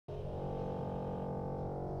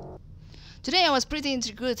Today I was pretty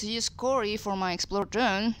intrigued to use Corey for my Explorer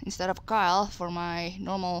drone instead of Kyle for my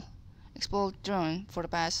normal Explorer drone for the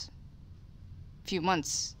past few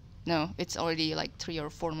months. No, it's already like 3 or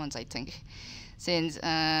 4 months I think. Since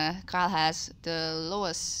Kyle has the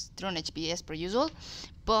lowest drone HP as per usual.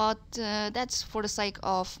 But that's for the sake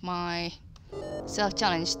of my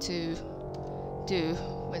self-challenge to do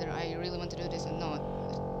whether I really want to do this or not.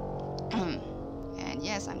 And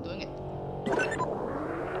yes, I'm doing it.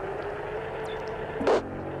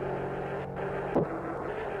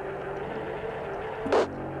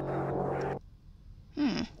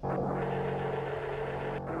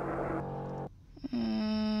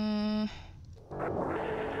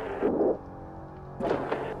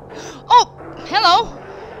 Oh, hello.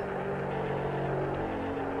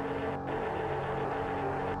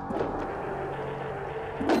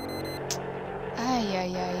 Ay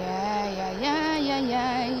ay ay ay ay ay ay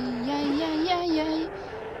ay ay ay ay ay.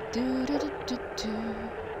 Do do do do do.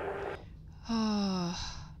 Oh.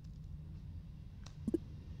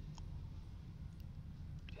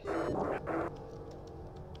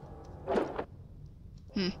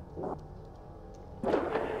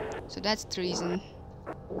 So that's the reason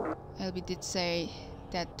LB did say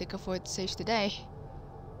that the avoid saves today.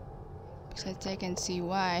 Because I can see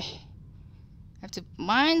why. I have to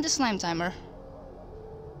mind the slime timer.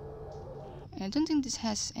 And I don't think this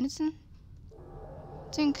has anything.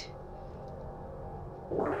 I think.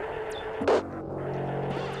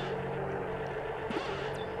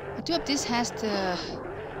 I do hope this has the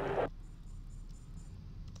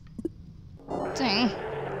thing.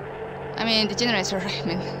 I mean the generator, I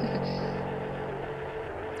mean.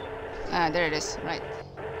 Ah, there it is, right.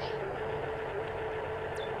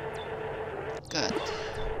 Good.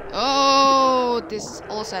 Oh, this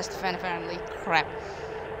also has the fan family. Crap.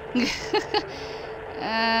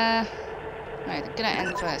 Right, I'm gonna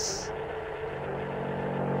end first.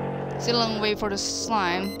 Still a long way for the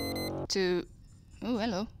slime to... Oh,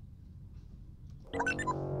 hello.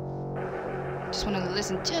 Just wanna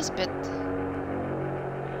listen just a bit.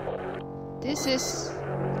 This is...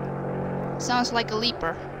 sounds like a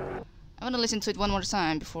leaper. I wanna listen to it one more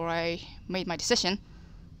time before I made my decision.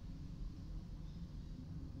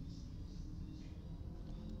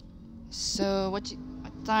 So what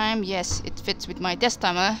time? Yes, it fits with my desk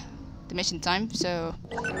timer, the mission time, so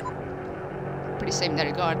pretty safe in that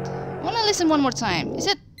regard. I wanna listen one more time. Is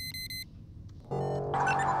it?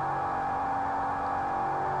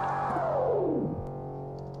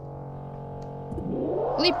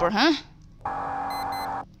 Leaper, huh?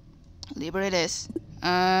 Leaper it is.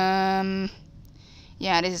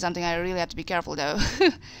 Yeah, this is something I really have to be careful though.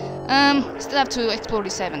 Still have to explore the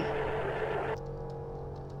 7.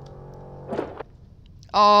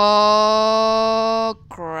 Oh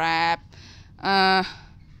crap.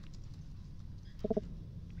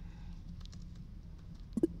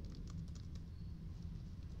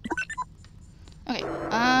 Okay,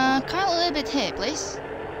 Kyle a little bit here, please.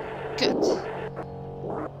 Good.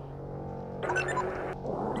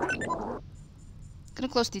 Gonna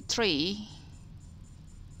close the tree.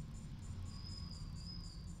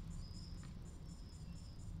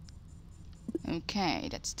 Okay,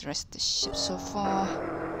 that's the rest of the ship so far.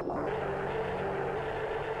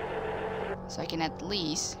 So I can at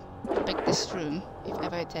least pick this room if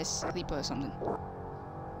ever it has sleeper or something.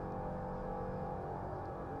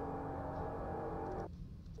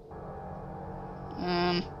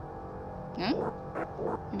 No?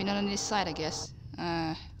 Maybe not on this side, I guess.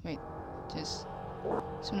 Wait, just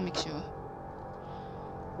wanna make sure.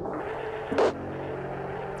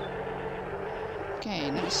 Okay,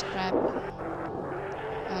 another scrap.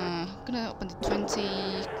 Gonna open the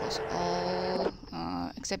 20, close all,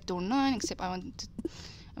 except door 9, except I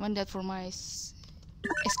want that for my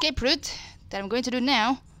escape route that I'm going to do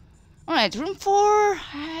now. Alright, room 4,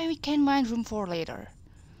 we can mine room 4 later.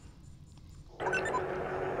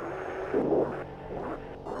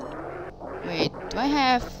 Wait, do I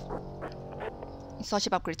have install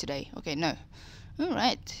ship upgrade today? Okay, no.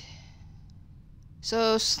 Alright.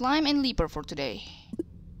 So, slime and leaper for today.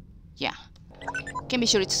 Yeah. Can be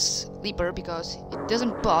sure it's leaper because it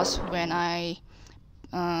doesn't buzz when I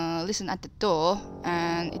listen at the door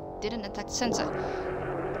and it didn't attack the sensor.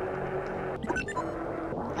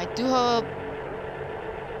 I do hope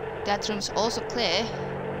that room's also clear.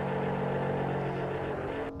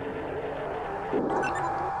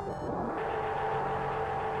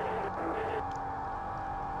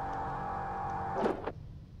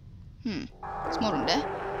 There's more room there.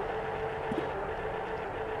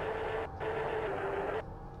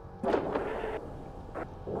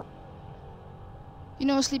 You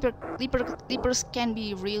know, know, leapers can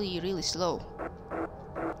be really slow.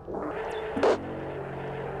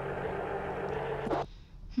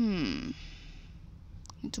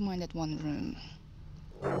 Need to mine that one room.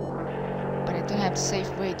 But I don't have a safe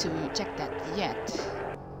way to check that yet.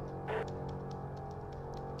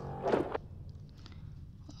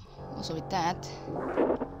 Also with that.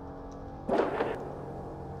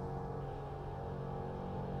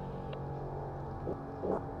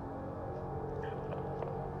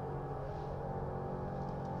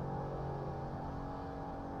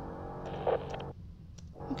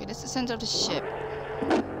 Okay, that's the center of the ship.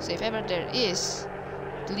 So if ever there is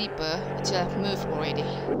the leaper, it should have moved already.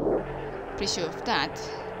 Pretty sure of that.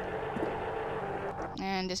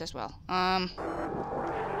 And this as well.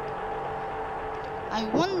 I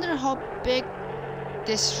wonder how big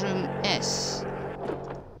this room is.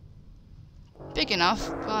 Big enough,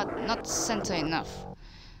 but not center enough.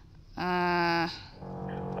 I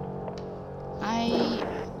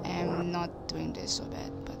am not doing this so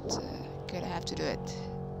bad, but gonna have to do it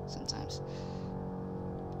sometimes.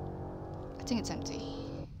 I think it's empty.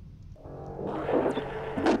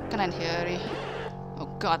 Can I hurry? Oh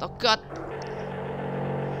god, oh god!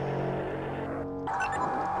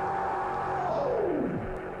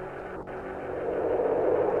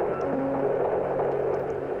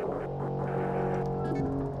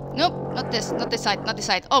 Nope, not this side, not this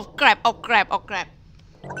side. Oh crap, oh crap, oh crap.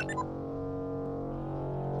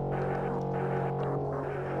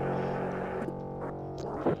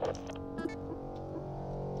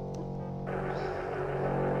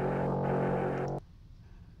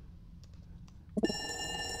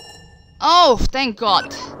 Oh, thank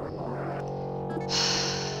God.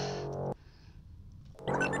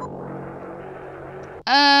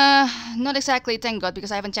 Not exactly thank God,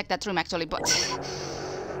 because I haven't checked that room actually, but...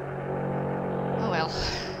 oh well.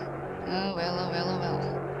 Oh well, oh well, oh well.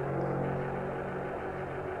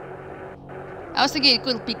 I was thinking it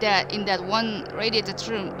could be that in that one radiated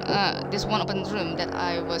room, this one open room that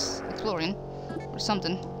I was exploring, or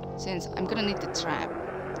something, since I'm gonna need the trap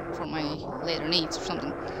for my later needs or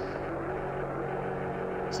something.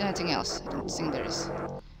 Is there anything else? I don't think there is.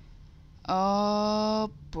 Oh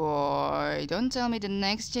boy, don't tell me the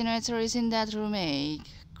next generator is in that room 8.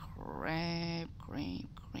 Crap, crap,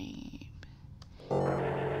 crap.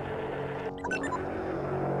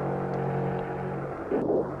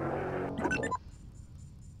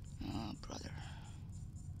 Oh brother.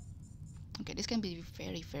 Okay, this can be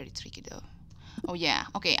very tricky though. Oh yeah,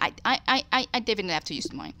 okay, I definitely have to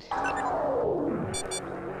use mine.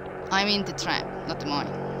 I mean the trap, not the mine.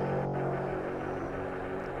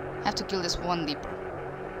 I have to kill this one leaper,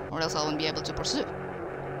 or else I won't be able to pursue.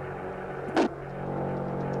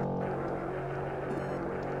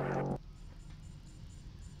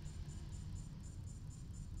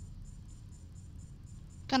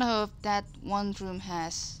 Kinda hope that one room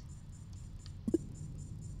has...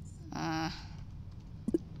 I'm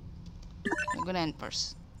gonna end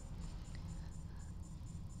first.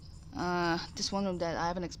 This one room that I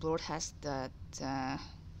haven't explored has that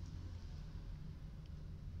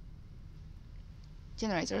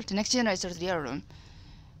generator. The next generator is the other room.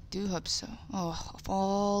 Do hope so. Oh, of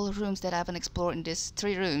all rooms that I haven't explored in these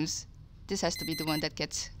 3 rooms, this has to be the one that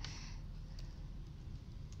gets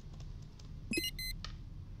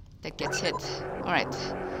hit. Alright.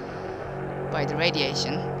 By the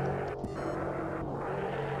radiation.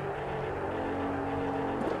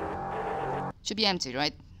 Should be empty,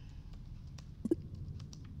 right?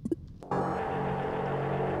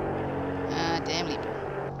 Damn leaper.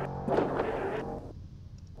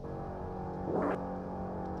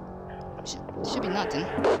 Should be nothing.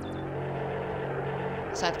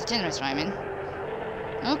 Aside the generator, I mean.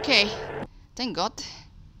 Okay. Thank God.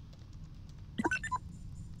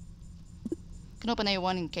 Can open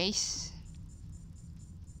A1 in case.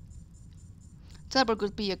 Teleport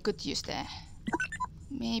could be a good use there.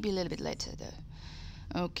 Maybe a little bit later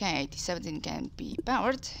though. Okay, the 17 can be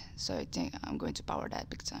powered, so I think I'm going to power that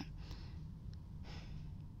big time.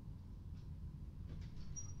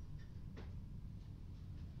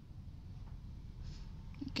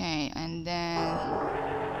 Okay, and then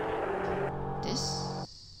this.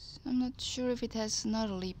 I'm not sure if it has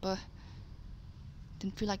another leaper.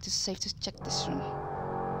 Didn't feel like it's safe to check this room.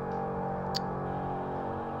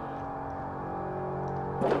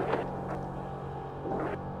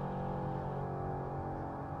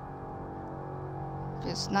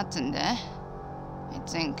 There's nothing there, I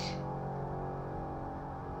think.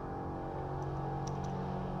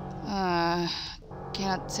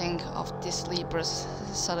 Cannot think of these sleepers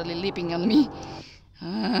suddenly leaping on me.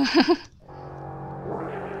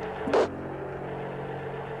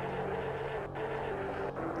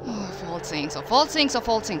 Of all things, of all things, of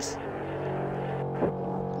all things.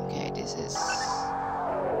 Okay, this is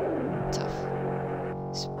tough.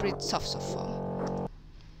 It's pretty tough so far.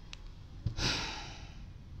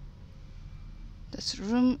 Does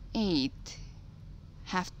room 8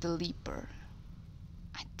 have the leaper?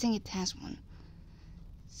 I think it has one.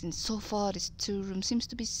 Since so far this 2 room seems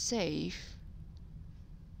to be safe.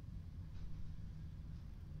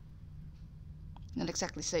 Not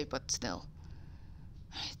exactly safe, but still.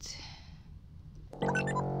 Right.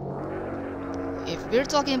 If we're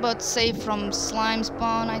talking about safe from slime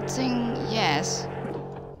spawn, I think yes.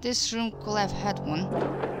 This room could have had one.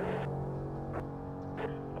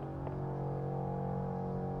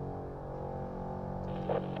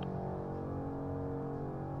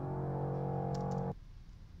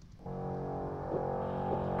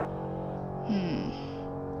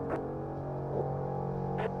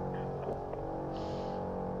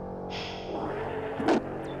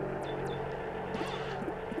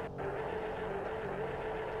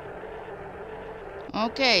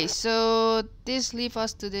 Okay, so this leaves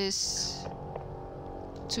us to this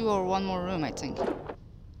 2 or 1 more room, I think.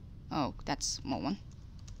 Oh, that's small one.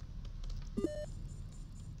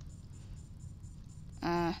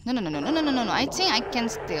 No. I think I can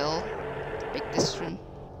still pick this room.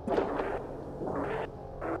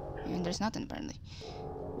 And there's nothing apparently.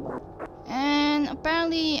 And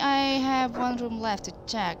apparently I have 1 room left to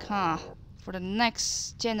check, huh? For the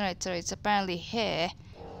next generator, it's apparently here.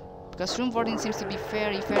 Because room 14 seems to be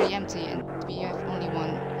very empty, and we have only 1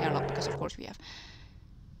 airlock, because of course we have.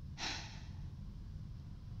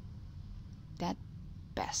 That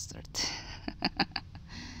bastard.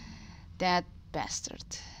 That bastard.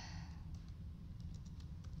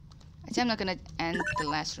 I think I'm not gonna end the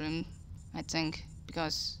last room, I think,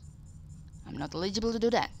 because I'm not eligible to do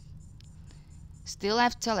that. Still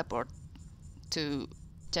have teleport to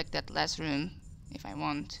check that last room if I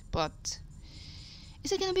want, but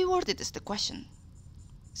is it gonna be worth it is the question.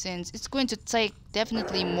 Since it's going to take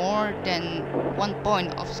definitely more than 1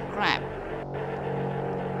 point of scrap.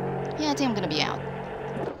 Yeah, I think I'm gonna be out.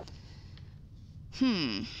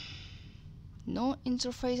 No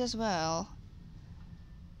interface as well.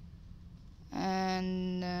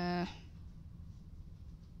 And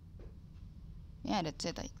yeah, that's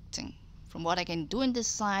it, I think. From what I can do in this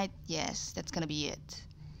side, yes, that's gonna be it.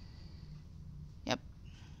 Yep.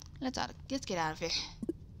 Let's get out of here.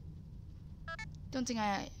 Don't think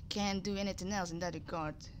I can do anything else in that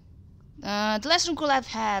regard. The last room could have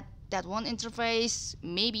had that 1 interface,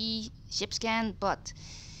 maybe ship scan, but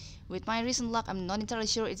with my recent luck, I'm not entirely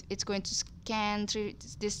sure it's going to scan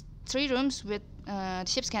these 3 rooms with the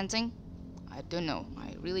ship scan thing. I don't know.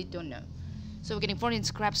 I really don't know. So we're getting 14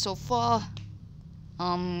 scrap so far.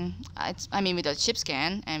 I mean, without ship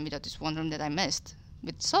scan and without this 1 room that I missed.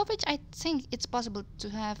 With salvage, I think it's possible to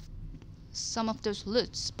have some of those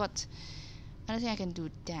loots, but I don't think I can do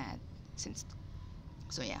that.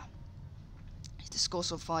 So yeah, it's the score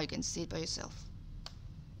so far. You can see it by yourself.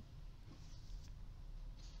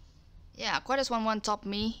 Yeah, Aquarius 1-1 topped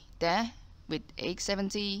me there with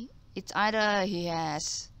 870. It's either he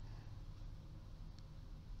has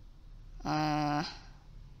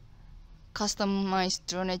customized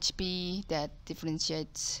drone HP that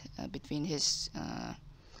differentiates between his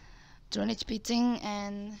drone HP thing,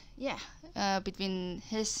 and yeah, between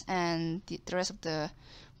his and the rest of the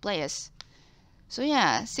players. So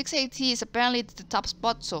yeah, 680 is apparently the top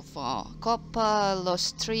spot so far. Copper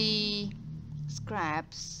lost 3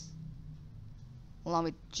 scraps along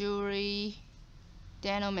with jewelry.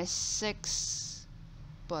 Denim is 6,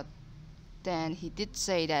 but then he did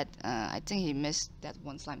say that I think he missed that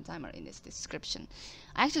 1 slime timer in his description.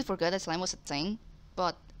 I actually forgot that slime was a thing,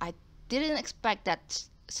 but I didn't expect that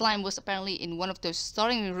slime was apparently in one of those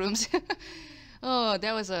storing rooms. Oh,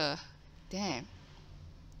 that was a damn.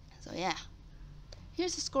 So yeah,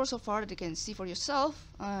 here's the score so far that you can see for yourself.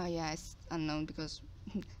 Yeah, it's unknown because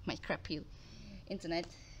my crappy internet,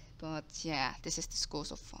 but yeah, this is the score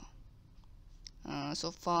so far. So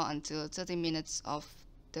far until 30 minutes of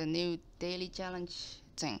the new daily challenge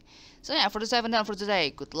thing. So yeah, for the 7 down for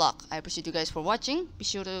today, good luck. I appreciate you guys for watching. Be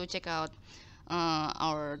sure to check out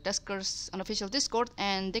our Duskers unofficial Discord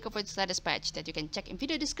and Degauss status patch that you can check in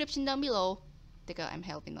video description down below. Degauss, I'm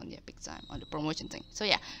helping on you big time on the promotion thing. So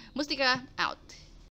yeah, Mustika out.